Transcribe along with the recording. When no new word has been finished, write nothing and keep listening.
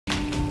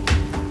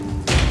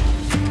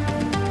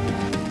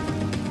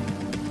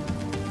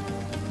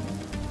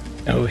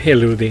Oh,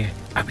 hello there.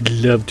 I would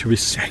love to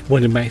recite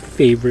one of my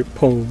favorite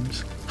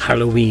poems,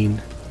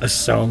 Halloween, a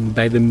song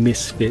by the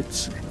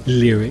Misfits,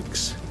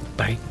 lyrics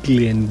by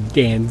Glenn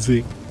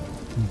Danzig.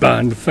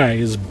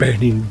 Bonfires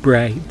burning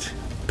bright,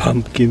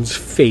 pumpkins'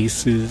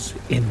 faces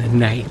in the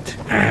night.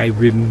 I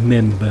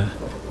remember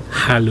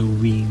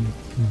Halloween,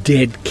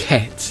 dead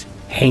cats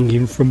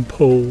hanging from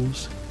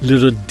poles,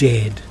 little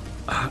dead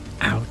are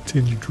out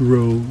in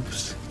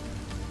droves.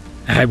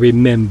 I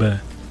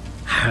remember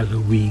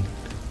Halloween,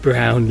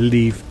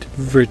 brown-leafed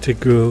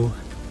vertigo,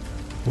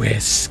 where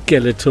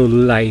skeletal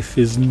life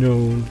is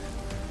known.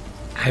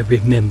 I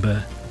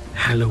remember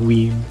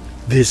Halloween,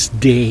 this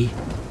day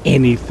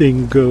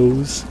anything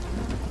goes,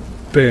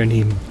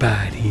 burning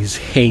bodies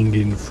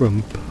hanging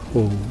from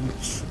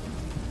poles.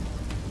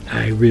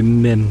 I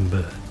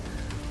remember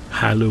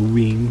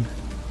Halloween,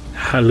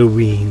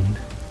 Halloween,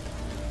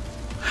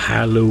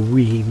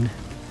 Halloween,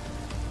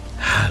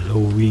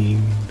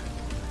 Halloween.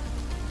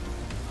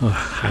 Oh,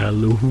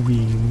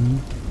 Halloween.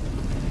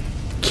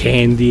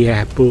 Candy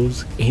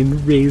apples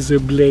and razor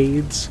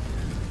blades,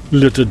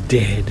 little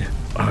dead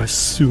are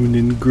soon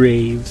in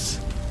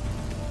graves.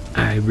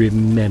 I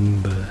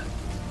remember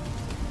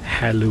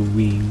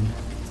Halloween.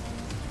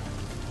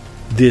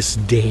 This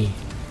day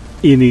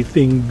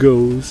anything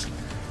goes,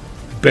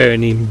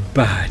 burning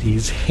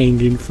bodies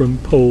hanging from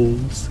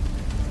poles.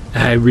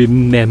 I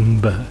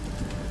remember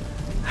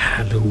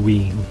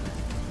Halloween.